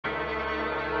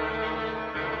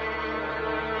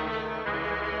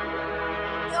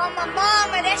on my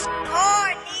mama, that shit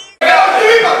hard,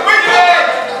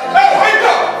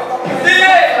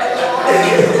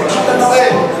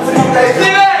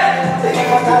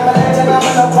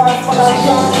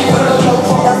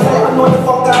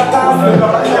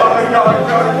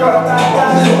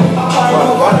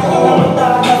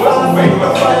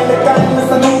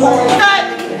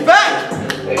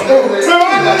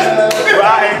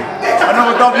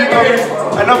 Another W coming.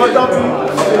 Another W.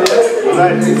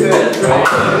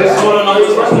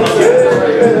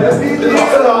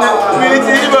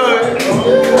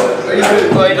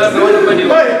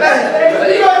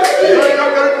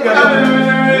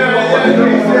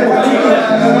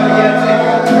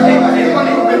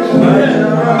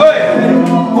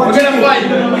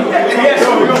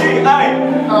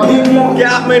 Get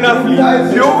out me now,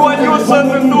 please. You want your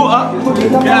son and daughter?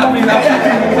 Get out me now.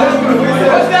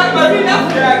 What's that, Marina?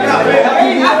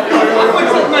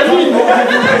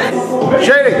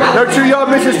 Shady, no 2-yard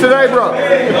misses today, bro.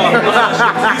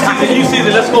 You see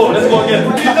it, let's go again.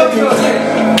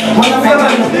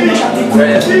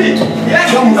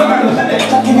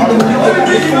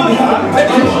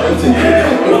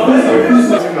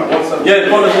 Yeah,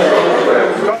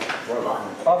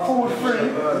 forward three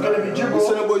is going to be dribble.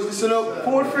 Listen up, boys, listen up.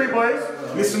 Forward three, boys.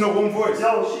 Listen up, one voice.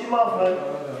 Yo, she mouth, man.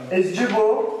 It's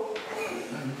dribble,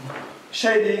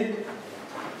 Shady,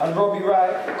 and Robbie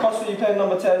Wright. Constantly playing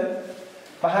number 10.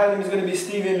 Behind him is going to be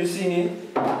Stevie and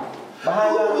Lucini.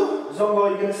 Behind them, Zongo,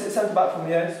 you're going to sit centre back from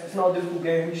here. It's not a difficult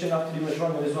game. You shouldn't have to do much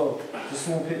running as well. It's a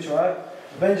small pitch, right?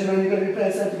 Benjamin, you're going to be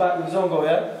playing centre back with Zongo,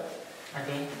 yeah?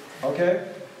 Okay. Okay.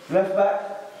 Left back.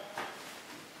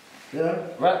 Yeah.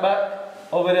 Right back.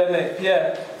 Over there, mate.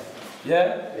 Pierre.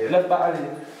 Yeah? Left back Ali.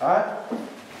 Alright?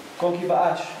 Goalkeeper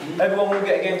Ash. Everyone will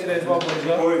get a game today as well, boys,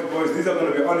 yeah? Boys, these are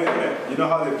going to be on it, innit? You know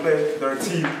how they play, they're a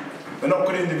team. They're not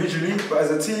good individually, but as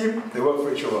a team, they work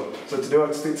for each other. So today we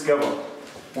have to stick together.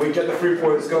 We get the 3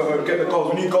 points, go home, get the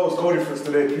goals. We need goals, goal difference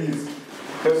today, please.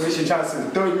 Don't miss your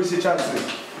chances. Don't miss your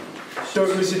chances.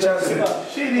 Don't miss your chances.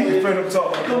 We're playing up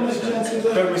top. Don't miss your chances.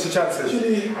 Don't miss your chances.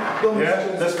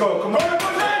 Yeah? Let's go. Come on.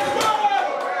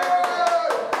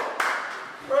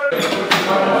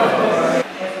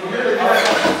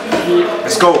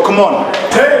 Let's go, come on.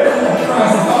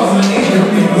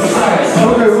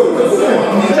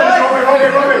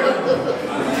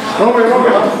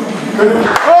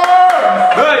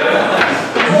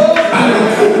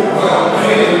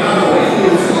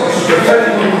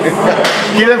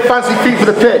 Give them fancy feet for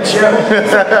the pitch.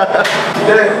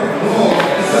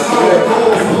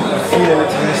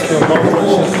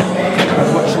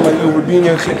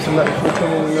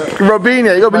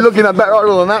 Robinho, you got to be looking at better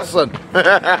angle than that, son. You know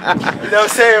what I'm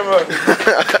saying, bro?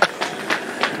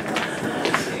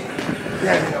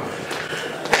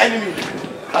 The enemy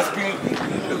has been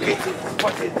located,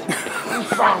 spotted, and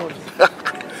found.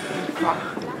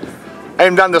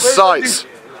 Aim down the sights.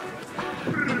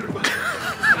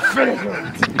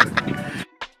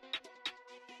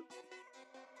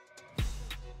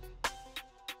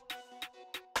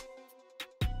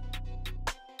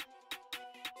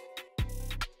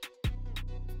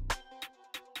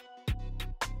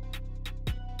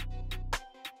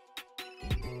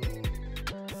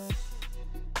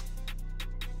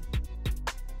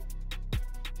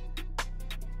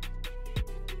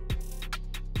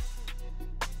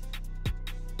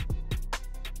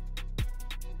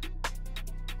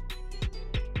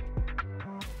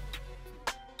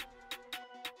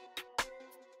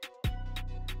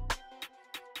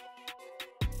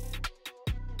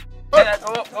 Yeah,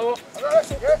 go up.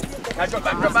 Now drop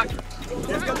back.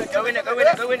 Go in it.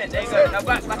 There you go. Now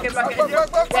back in.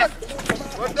 Yeah.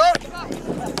 Well done.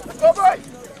 Go back.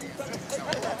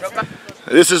 Drop back.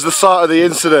 This is the site of the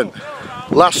incident.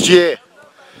 Last year.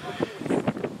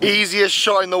 Easiest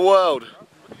shot in the world.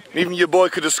 Even your boy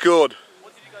could have scored.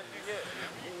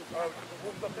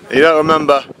 You don't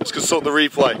remember? Let's consult the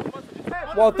replay.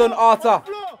 Well done, Arta.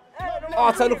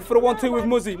 Arta looking for the 1-2 with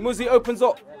Muzzy. Muzzy opens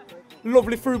up.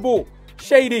 Lovely through ball.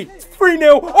 Shady. It's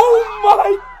 3-0. Oh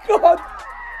my God.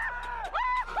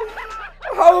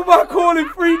 How am I calling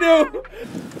 3-0?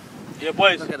 Yeah,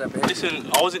 boys.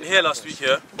 Listen, I wasn't here last week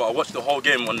here, but I watched the whole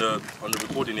game on the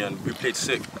recording here, and we played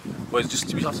sick. Boys,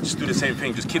 we have to just do the same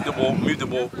thing. Just keep the ball, move the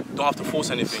ball. Don't have to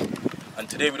force anything. And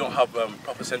today we don't have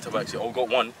proper centre backs here. We've got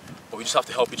one, but we just have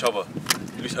to help each other.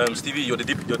 Stevie, you're the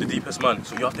deepest man,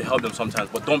 so you have to help them sometimes.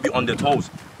 But don't be on their toes.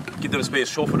 Give them space.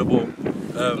 Show for the ball.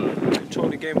 Control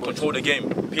the game, boys. Control the game.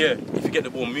 Pierre, if you get the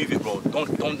ball, move it, bro.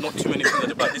 Don't not too many things at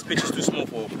the back. This pitch is too small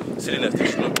for silliness.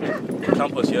 Just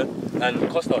clamp us, yeah? And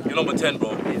Costa, you're number 10,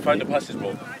 bro. Find the passes,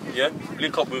 bro. Yeah?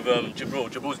 Link up with Jibril.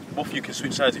 Jibril, both of you can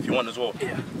switch sides if you want as well.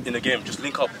 In the game. Just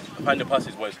link up, find the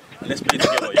passes, boys. And let's play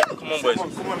together, yeah? Come on, boys.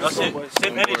 That's it.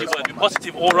 Same energy, boys. Be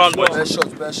positive all round, boys. Bare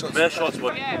shots, bare shots. Bare shots,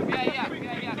 boys.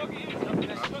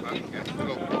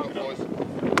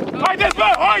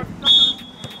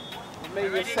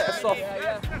 Maybe set us off,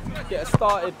 get us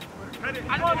started. You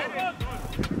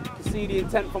can see the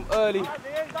intent from early.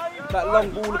 That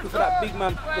long ball looking for that big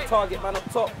man, the target man up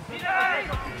top.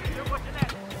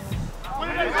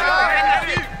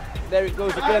 There it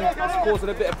goes again. It's causing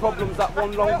a bit of problems, that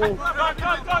one long ball.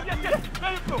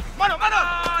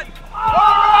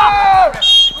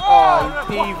 Oh,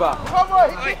 diva.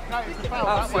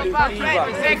 Absolute diva.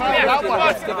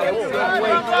 Let's give it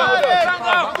away.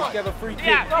 Together, free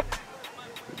kick.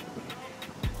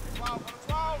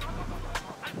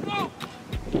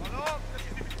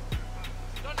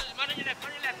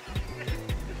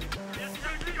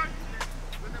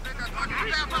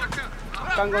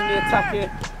 Bang on the attack here.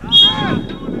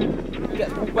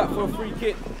 Gets pulled back for a free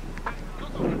kick.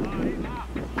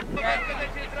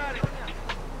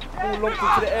 Ball lumped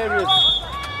into the areas.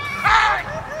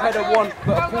 Header one,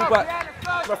 but a pullback.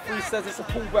 Referee says it's a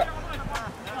pullback.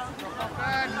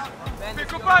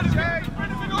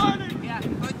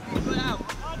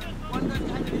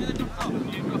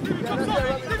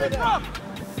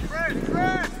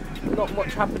 Not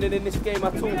much happening in this game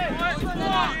at all.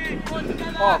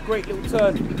 Oh, great little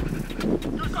turn.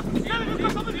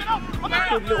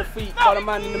 Good little feet by the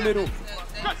man in the middle.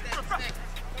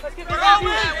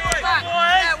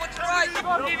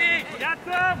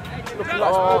 Looking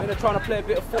like Sporting are trying to play a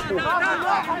bit of football.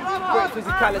 Great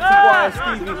physicality by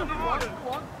Stevie.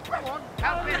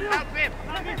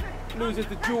 Loses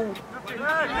the duel.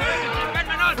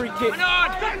 Free kick.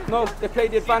 No, they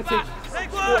played the advantage.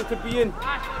 Sporting could be in.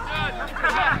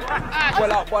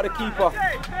 Well out by the keeper.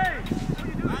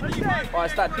 Oh,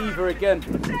 it's that diva again.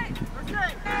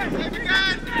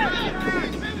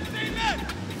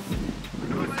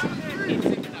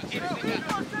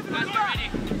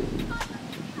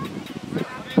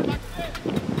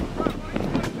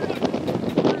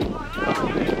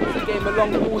 It's a game of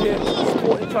long ball here.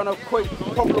 Sporting trying to create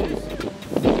problems.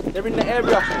 They're in the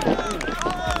area.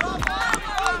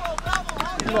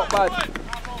 Not bad.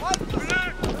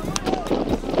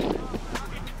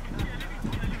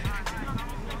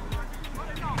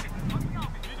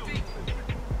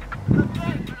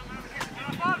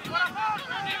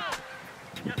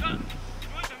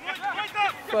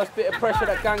 First bit of pressure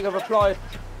that Gang have applied,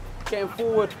 getting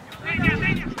forward.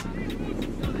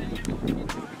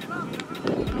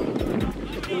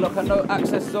 Looking like a no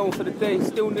access zone for the day,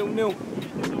 still 0-0.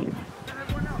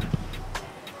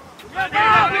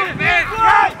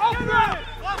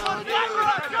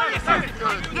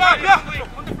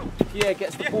 Yeah,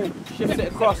 gets the ball, shifts it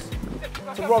across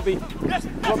to Robbie.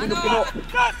 Robbie looking up,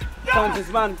 turns his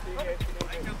man.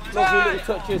 Lovely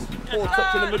little touches, poor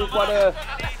touch in the middle by the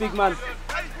big man.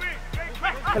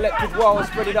 Collected well and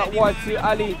spread it out wide to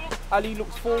Ali. Ali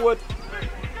looks forward.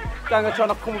 Gang are trying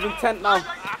to come with intent now.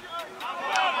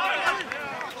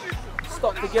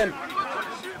 Stopped again.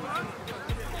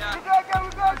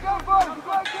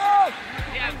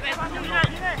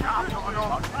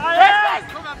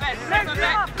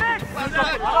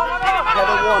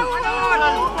 Header one.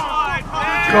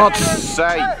 God's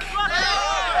sake.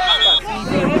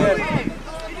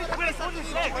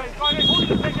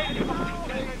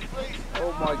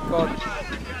 Oh my God.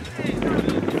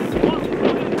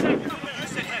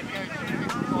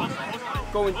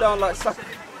 Going down like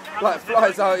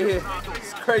flies out here.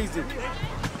 It's crazy.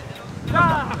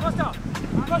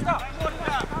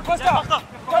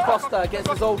 Costa against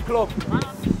his old club.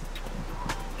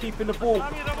 Keeping the ball.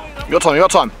 Your time, your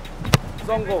time.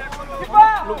 Zongo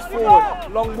looks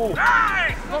forward. Long ball.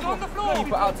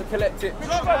 Keeper out to collect it.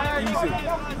 Easy.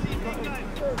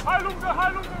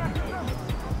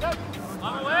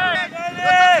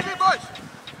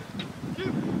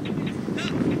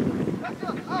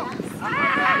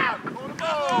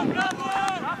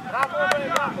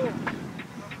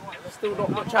 Still not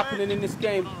much happening in this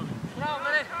game.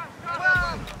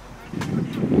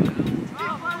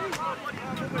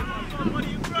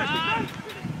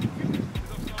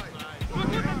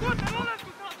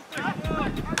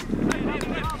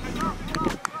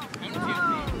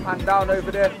 Hand down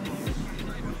over there.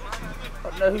 I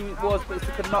don't know who it was, but it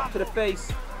took a knock to the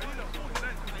face.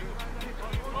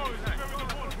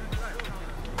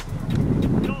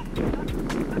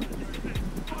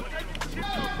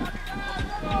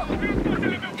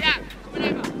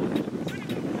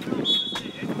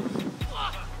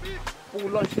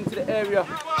 area.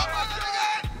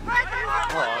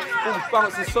 Oh, ball's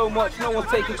bouncing so much, no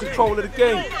one's taking control of the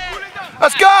game.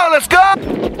 Let's go, let's go!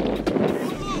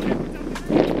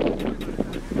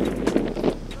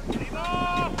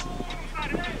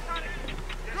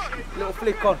 Little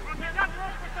flick on.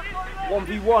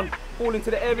 1v1, ball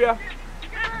into the area.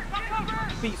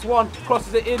 Beats one,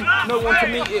 crosses it in, no one to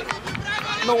meet it.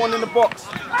 No one in the box.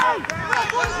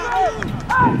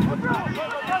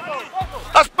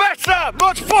 That's better!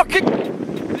 Much fucking...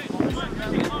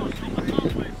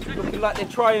 Looking like they're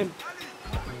trying.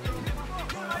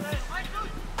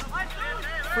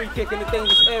 Free kick in the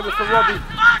dangerous area for Robbie.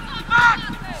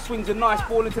 Swings a nice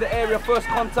ball into the area, first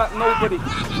contact, nobody.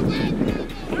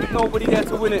 Nobody there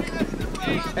to win it.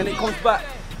 And it comes back.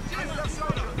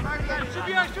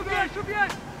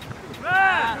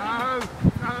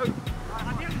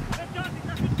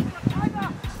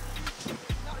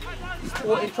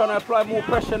 Sporting trying to apply more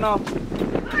pressure now.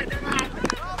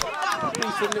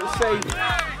 Decent little save.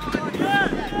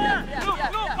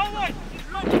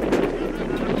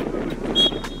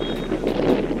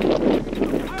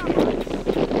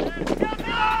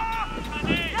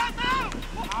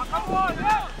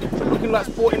 Looking like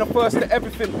Sporting a first to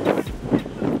everything.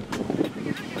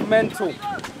 Mental.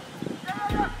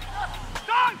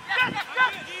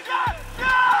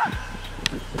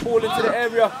 Ball into the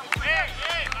area.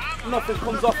 Nothing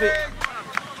comes off it.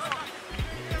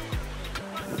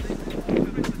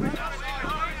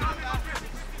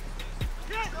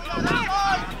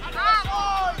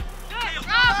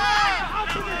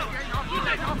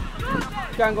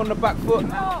 Gang on the back foot.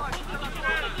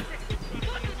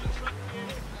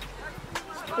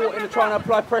 Sporting trying to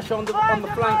apply pressure on the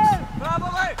flanks.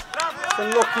 It's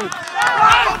unlucky.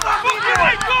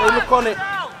 They look on it.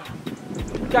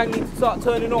 Gang needs to start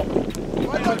turning up.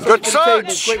 Good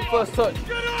touch! Great first touch.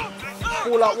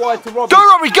 Ball out wide to Robbie. Go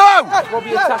Robbie, go!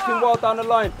 Robbie attacking well down the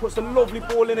line. Puts a lovely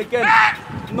ball in again.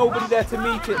 Nobody there to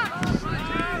meet it.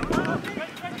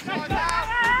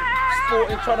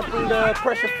 Sporting trying to bring the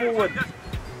pressure forward.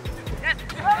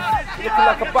 Looking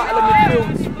like a battle in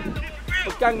midfield.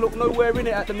 The Gang look nowhere in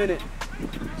it at the minute.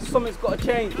 Something's got to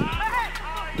change.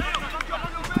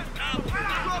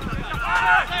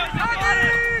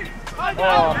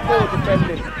 Oh, poor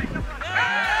defending.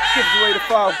 Gives away the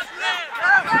foul.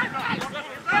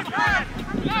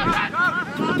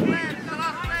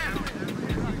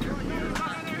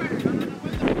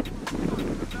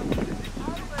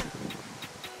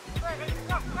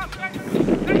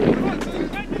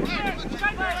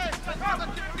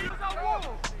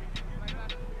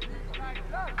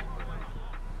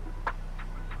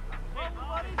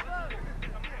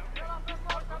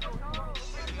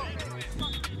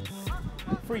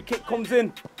 Free kick comes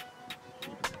in.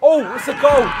 Oh, it's a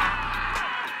goal.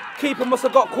 Keeper must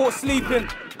have got caught sleeping.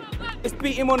 It's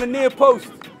beat him on the near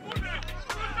post.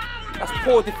 That's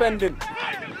poor defending.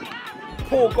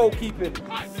 Poor goalkeeping.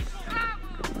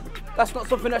 That's not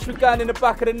something that should go in the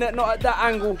back of the net, not at that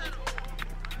angle.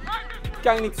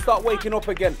 Gang need to start waking up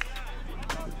again.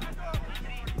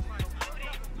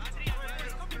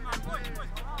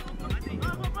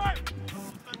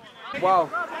 Wow.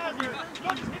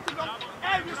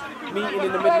 Meeting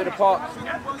in the middle of the park. Does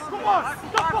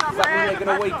that mean they're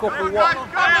going to wake up or what?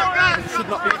 They should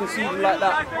not be conceding like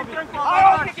that.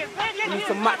 We need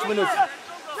some match winners to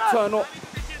turn up.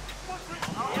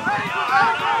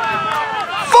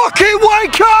 Fucking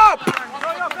wake up!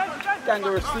 Gang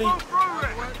are asleep.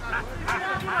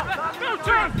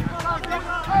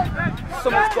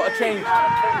 Something's got to change.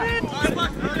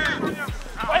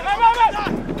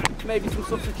 Maybe some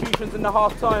substitutions in the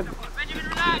half time.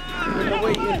 When they're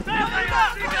waiting.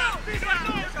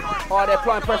 Oh, they're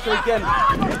applying pressure again.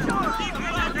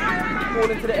 Ball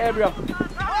into the area.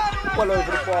 Well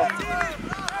over the bar.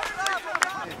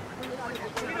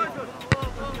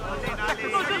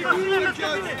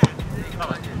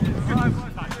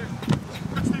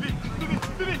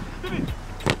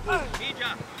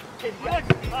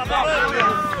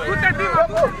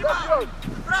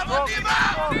 Bravo, Dima!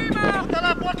 Tutta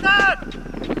la portata!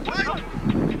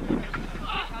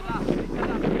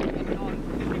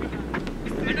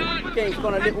 Game's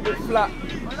gone a little bit flat.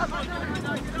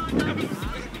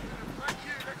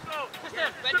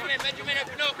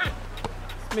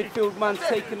 Midfield man's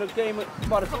taking the game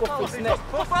by the scruff of his neck.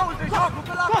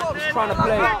 He's trying to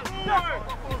play.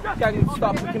 Gang needs to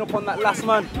start picking up on that last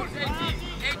man.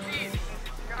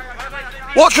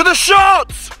 Watch for the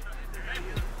shots!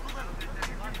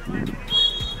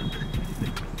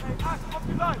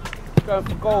 Going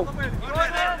for goal.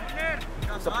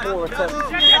 It's a poor attempt.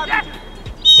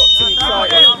 Got too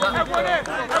excited.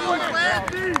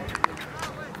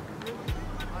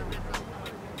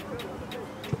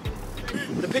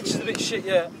 the pitch is a bit shit,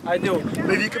 yeah, ideal.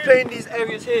 But if you can play in these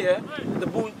areas here, yeah,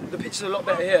 the pitch is a lot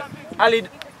better here. Ali,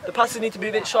 the passes need to be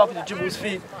a bit sharper to Jibble's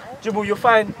feet. Jibble, you're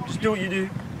fine, just do what you do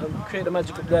and create the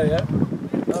magic up there, yeah?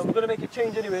 We're going to make a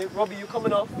change anyway. Robbie, you're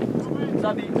coming off.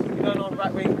 Zabi, you're going on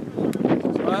right wing.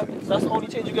 Alright, so that's the only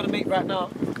change you're going to make right now.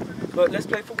 But let's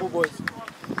play football, boys.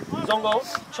 Zongo,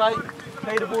 try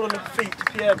play the ball on the feet to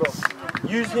Pierre, bro.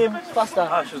 Use him faster.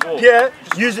 Pierre,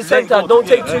 use the centre. Don't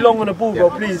take too long on the ball, bro,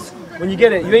 please. When you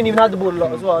get it, you ain't even had the ball a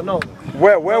lot as well, no.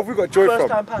 Where have we got joy First from?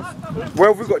 time pass. Where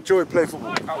have we got joy playing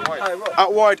football?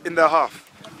 Out wide in their half.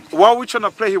 Why are we trying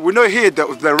to play here? We know here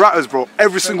that they're ratters, bro.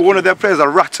 Every single one of their players are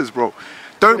ratters, bro.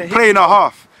 Don't play in our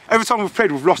half. Every time we've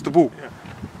played, we've lost the ball.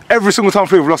 Every single time we've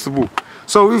played, we've lost the ball.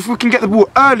 So if we can get the ball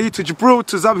early to Jabril,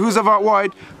 to Zabi, who's ever out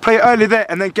wide, play it early there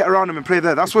and then get around them and play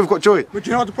there. That's where we've got joy. But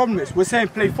you know what the problem is? We're saying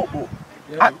play football.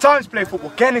 At times play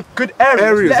football, get in good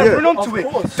areas, let everyone onto it.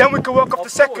 Then we can work off the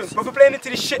seconds. But we're playing into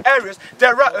these shit areas,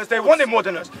 they're ratters, they want it more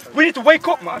than us. We need to wake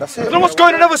up, man. I don't know what's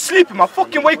going on, everyone's sleeping, man.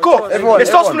 Fucking wake up. It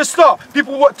starts from the start.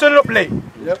 People turn up late.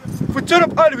 If we turn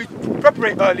up early, we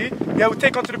preparate early, yeah, we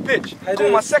take onto the pitch.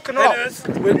 Come on, second half.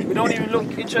 We don't even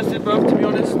look interested, bro, to be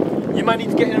honest. You might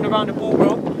need to get in and around the ball,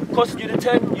 bro. Costing you the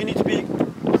 10, you need to be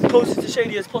closest to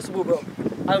Shady as possible, bro.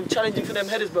 I'm challenging for them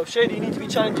headers, bro. Shady, you need to be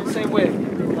challenging the same way.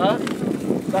 Huh?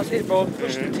 That's it, bro.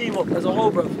 Push the team up as a whole,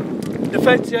 bro.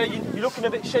 Defence, yeah, you're looking a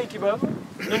bit shaky, bro.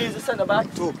 No need as a centre back.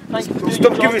 Thank you for doing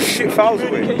Stop giving shit fouls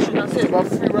away. That's it. About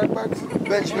 3 right backs.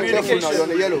 Bench me careful now, you're on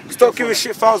the yellow. Stop giving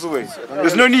shit fouls away.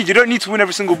 There's no need. You don't need to win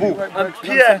every single ball. And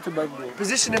Pierre,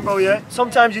 positioning, bro, yeah?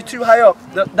 Sometimes you're too high up.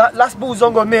 That last ball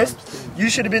Zongo missed, you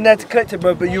should have been there to collect it,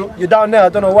 bro, but you're down there, I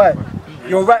don't know why.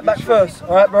 You're right back first,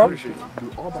 alright, bro?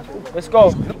 Let's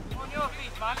go.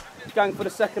 Gang for the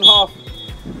second half.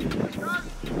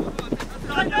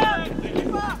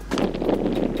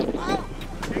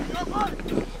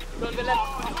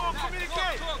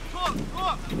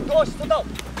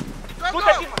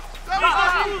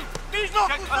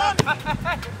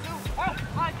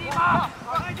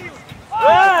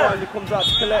 Finally comes out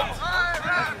to collect.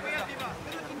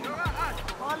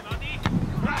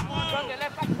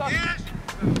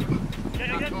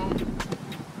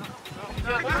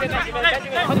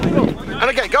 And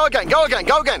again, go again, go again,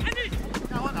 go again.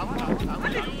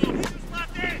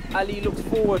 Ali looks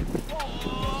forward.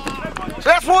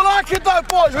 That's what I like it though,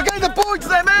 boys. We're getting the ball to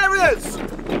them areas.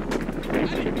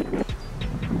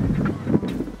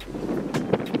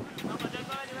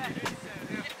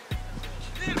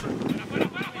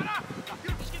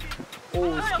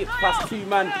 Oh, skips past 2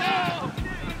 man.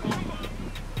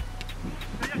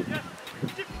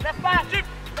 Left back!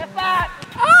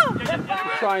 Oh! Left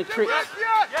back! Trying tricks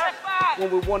when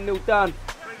we're 1-0 down.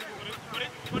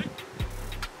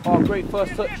 Oh, great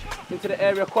first touch into the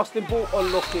area, costing ball,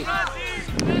 unlucky.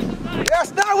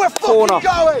 Yes, now we're fucking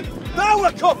going. Now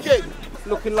we're cooking.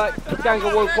 Looking like the gang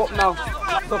are woke up now.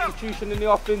 Substitution in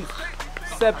the offense.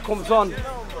 Seb comes on,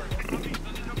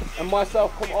 and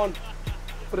myself come on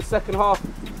for the second half.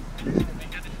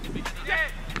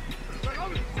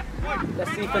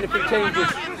 Let's see if anything changes.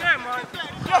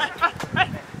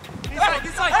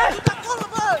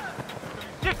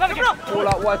 All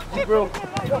out wide to Jibril.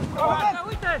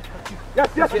 Yes,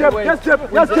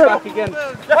 Wins it back again.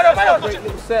 Great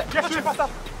little set.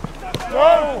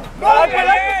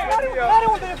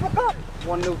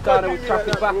 1-0 down and we're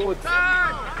tracking backwards.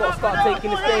 Got to start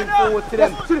taking this game forward to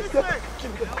them.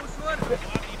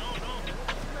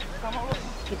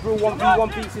 Jibril 1v1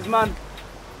 beats his man.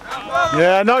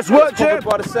 Yeah, nice work, Jim.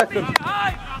 By the second.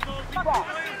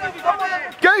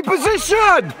 Game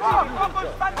position.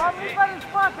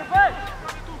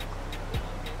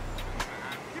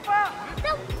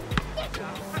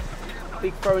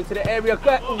 Big throw into the area.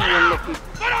 Ooh, unlucky.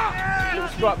 Little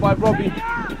strike by Robbie.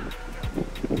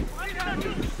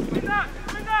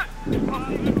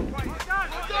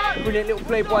 Brilliant little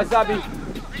play by Zabi.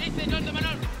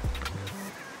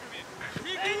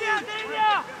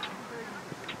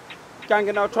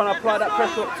 Ganga now trying to apply that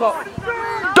pressure up top.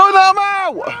 Don't let him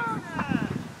out!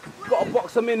 Got to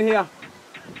box him in here.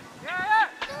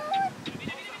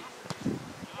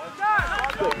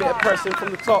 Got a bit of pressing from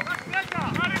the top.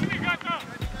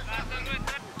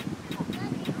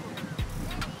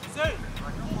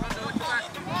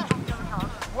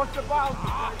 What's the ball?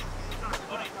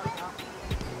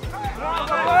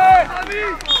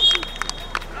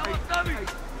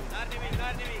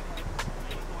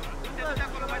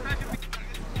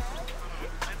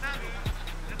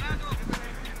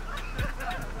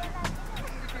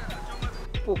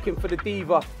 Booking for the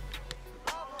diva.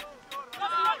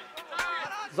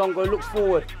 Zongo looks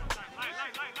forward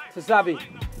to Zabi.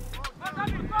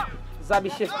 Zabi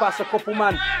shifts past a couple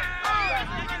man.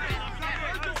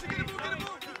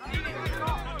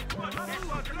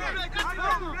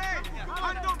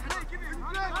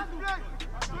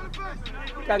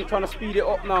 Gang trying to speed it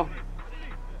up now.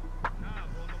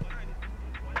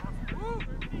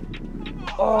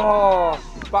 Oh,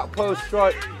 back post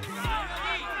strike.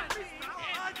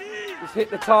 Just hit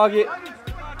the target,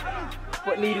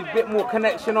 but needed a bit more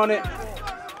connection on it.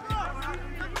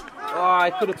 Oh,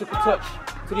 I could have took a touch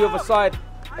to the other side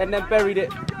and then buried it.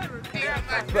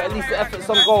 But at least the effort's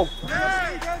on goal.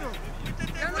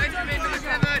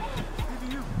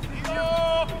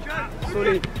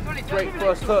 Sully, great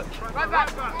first touch.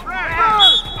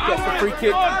 Gets the free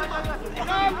kick.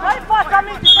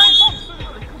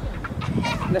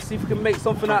 Let's see if we can make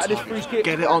something out of this free kick.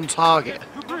 Get it on target.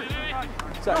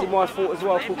 Exactly my fault as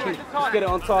well, Cookie. Just get it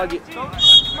on target.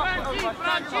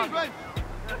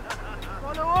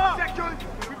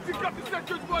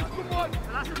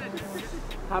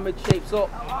 Hamid shapes up.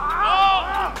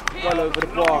 Well over the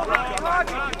bar.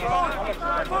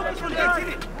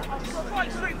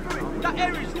 That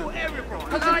area is your area, bro.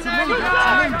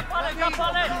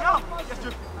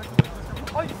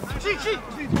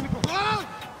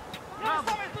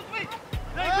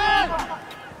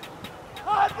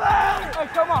 Hey,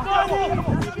 come on.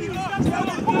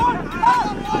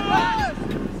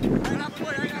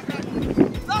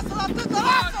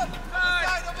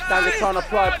 Danga trying to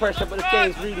apply pressure, but the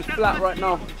game's really flat right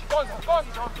now.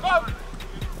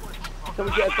 Can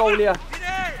we get a goal here?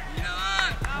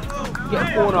 Get a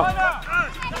corner.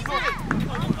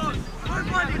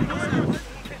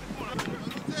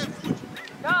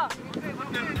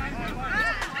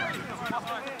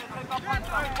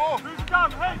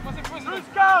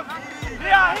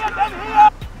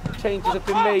 Changes have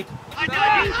been made.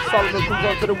 Solomon comes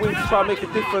onto the wing to try and make a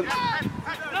difference.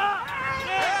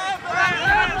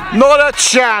 Not a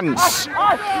chance.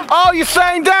 Oh, you're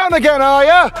staying down again, are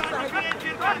you?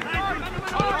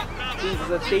 This is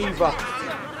a diva.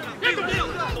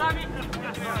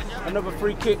 Another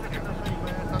free kick.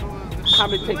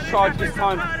 Hamid takes charge this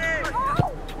time.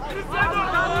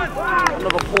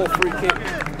 Another poor free kick.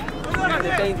 In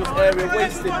a dangerous area,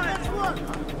 wasted.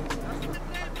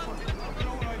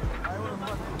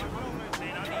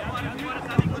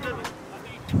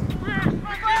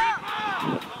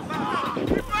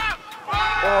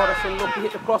 Oh, that's unlucky,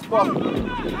 hit the crossbar.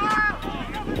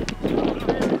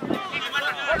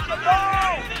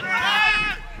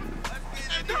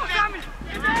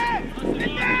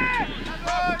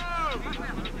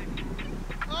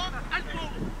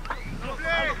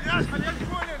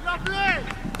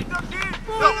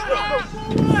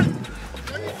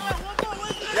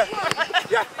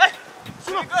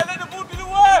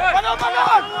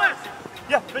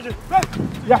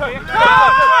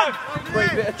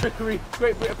 Great bit of trickery,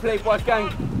 great bit of play by Gang.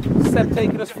 Seb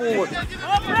taking us forward.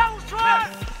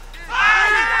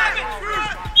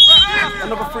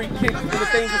 Another free kick in a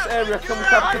dangerous area. Can we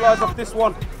capitalise off this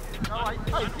one?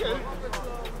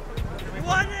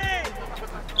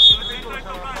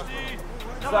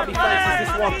 Zabi fancies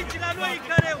this one.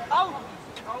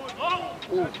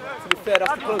 Ooh, to be fair,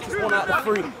 that's the closest one out of the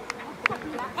three.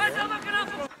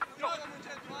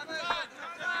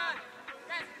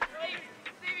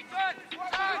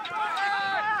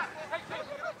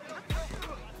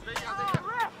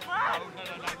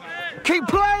 Keep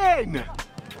playing!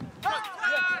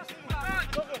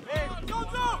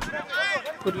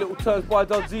 Good little turns by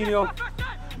Donzinho.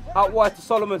 Out wide to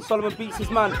Solomon. Solomon beats his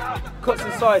man. Cuts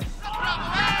inside.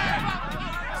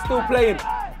 Still playing.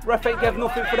 Ref ain't gave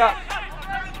nothing for that.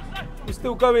 We're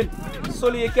still going.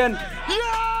 Sully again.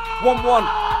 1-1.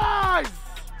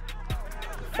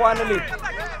 Finally.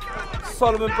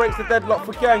 Solomon breaks the deadlock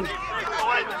for Gang.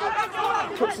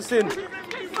 Puts us in.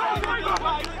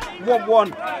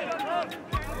 1-1.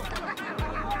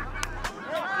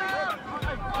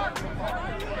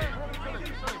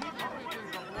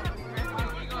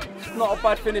 Not a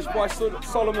bad finish by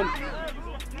Solomon.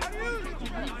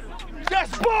 Yes,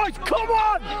 boys, come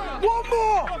on! One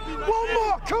more! One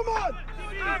more, come on!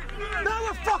 Now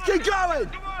we're fucking going!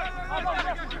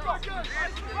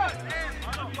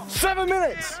 7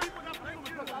 minutes!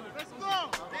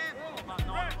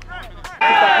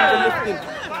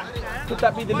 Could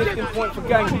that be the lifting point for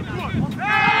Gang?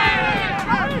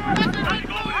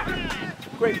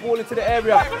 Great ball into the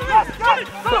area.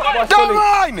 Down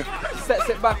line! Sets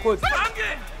it backwards.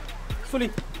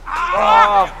 Sully.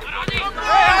 Ah.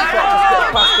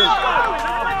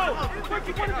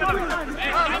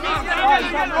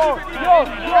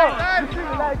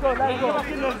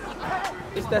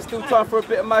 Is there still time for a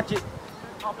bit of magic?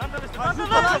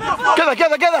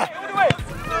 Get there.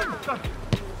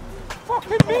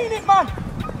 Fucking mean it, man.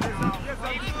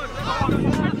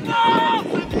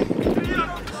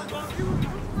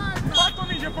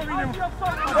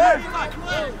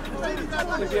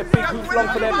 Gonna be a big hoop long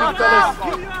for them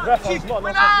big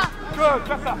fellas.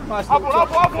 Nice little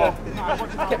touch.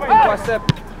 Kept in by Seb.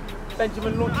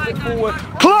 Benjamin launches it forward.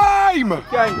 Climb!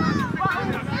 Gang.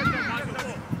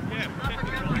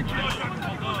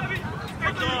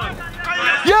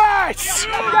 Yes!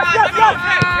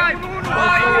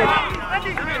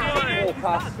 More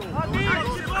pass.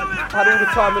 Had all the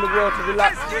time in the world to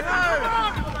relax.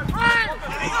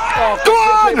 Oh, go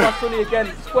on! Sonny again.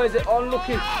 Squares it.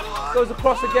 Unlucky. Goes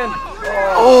across again.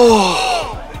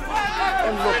 Oh!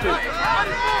 Unlucky.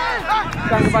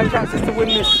 Gang by chances to win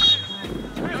this.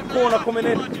 Corner coming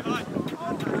in.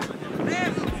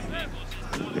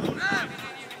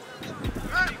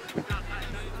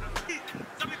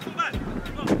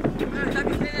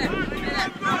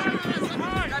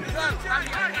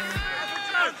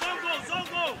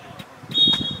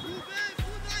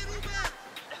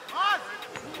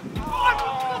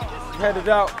 Headed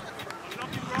out.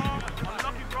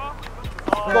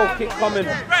 Goal kick coming.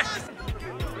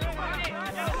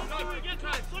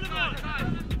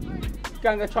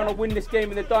 Gang are trying to win this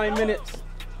game in the dying minutes.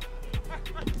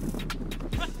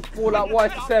 Ball out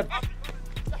wide to Seb.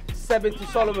 Seb into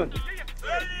Solomon.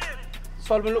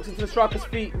 Solomon looks into the striker's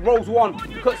feet. Rolls one.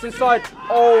 Cuts inside.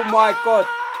 Oh my God.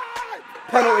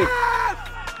 Penalty.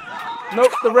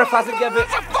 Nope, the ref hasn't given it.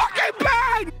 It's a fucking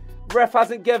bang! Ref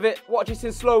hasn't given it. Watch this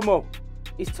in slow-mo.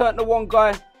 He's turned to one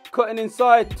guy, cutting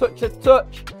inside, touch,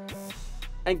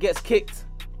 and gets kicked.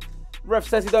 Ref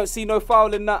says he don't see no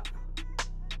foul in that.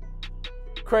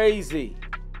 Crazy.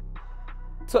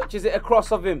 Touches it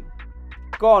across of him.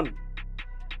 Gone.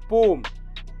 Boom.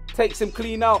 Takes him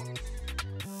clean out.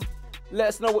 Let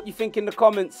us know what you think in the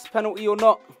comments. Penalty or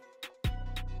not.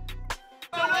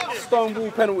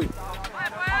 Stonewall penalty.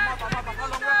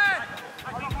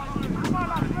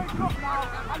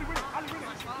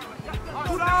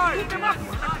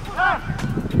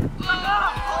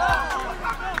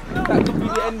 That could be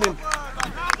the ending.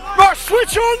 Right,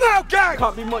 switch on now, gang!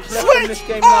 Can't be much left in this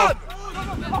game now.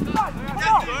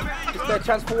 Is there a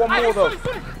chance for one more though?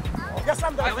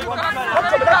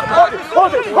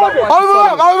 Hold it!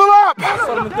 Overlap!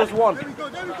 Solomon does one.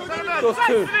 Does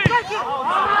two.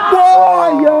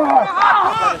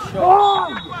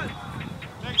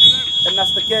 And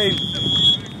that's the game.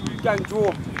 Gang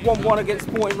draw. 1-1 against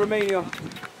Sporting Romania.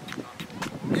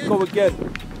 Go again.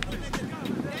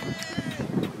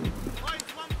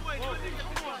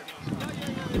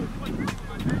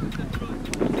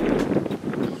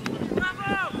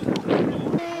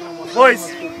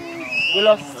 Boys, we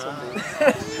lost.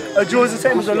 A draw is the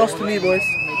same as a loss to me, boys.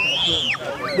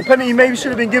 The penalty maybe should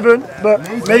have been given, but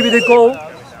maybe the goal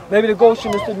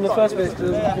shouldn't have stood in the first place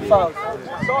because there was a couple fouls.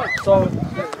 So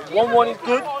 1-1 is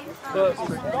good, but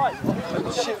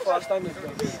it's shit for our standards. We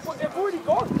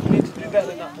need to do better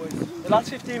than that, boys. The last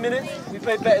 15 minutes, we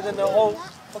played better than the whole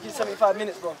fucking 75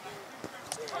 minutes, bro.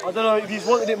 I don't know if he's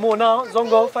wanted it more now.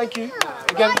 Zongo, thank you.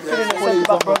 Again, filling it centre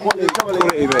back,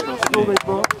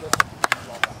 bro.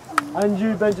 And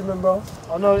you, Benjamin, bro.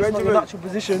 I know it's not your natural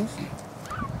positions,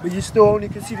 but you still only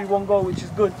conceded one goal, which is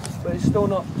good, but it's still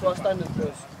not to our standards,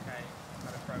 boys.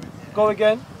 Go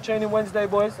again, training Wednesday,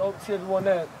 boys. I hope to see everyone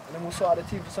there, and then we'll sort out the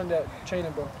team for Sunday at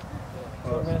training, bro. That's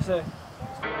what I'm going to say.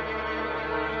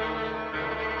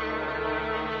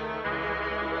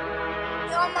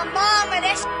 Yo, my mama,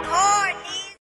 that's hard.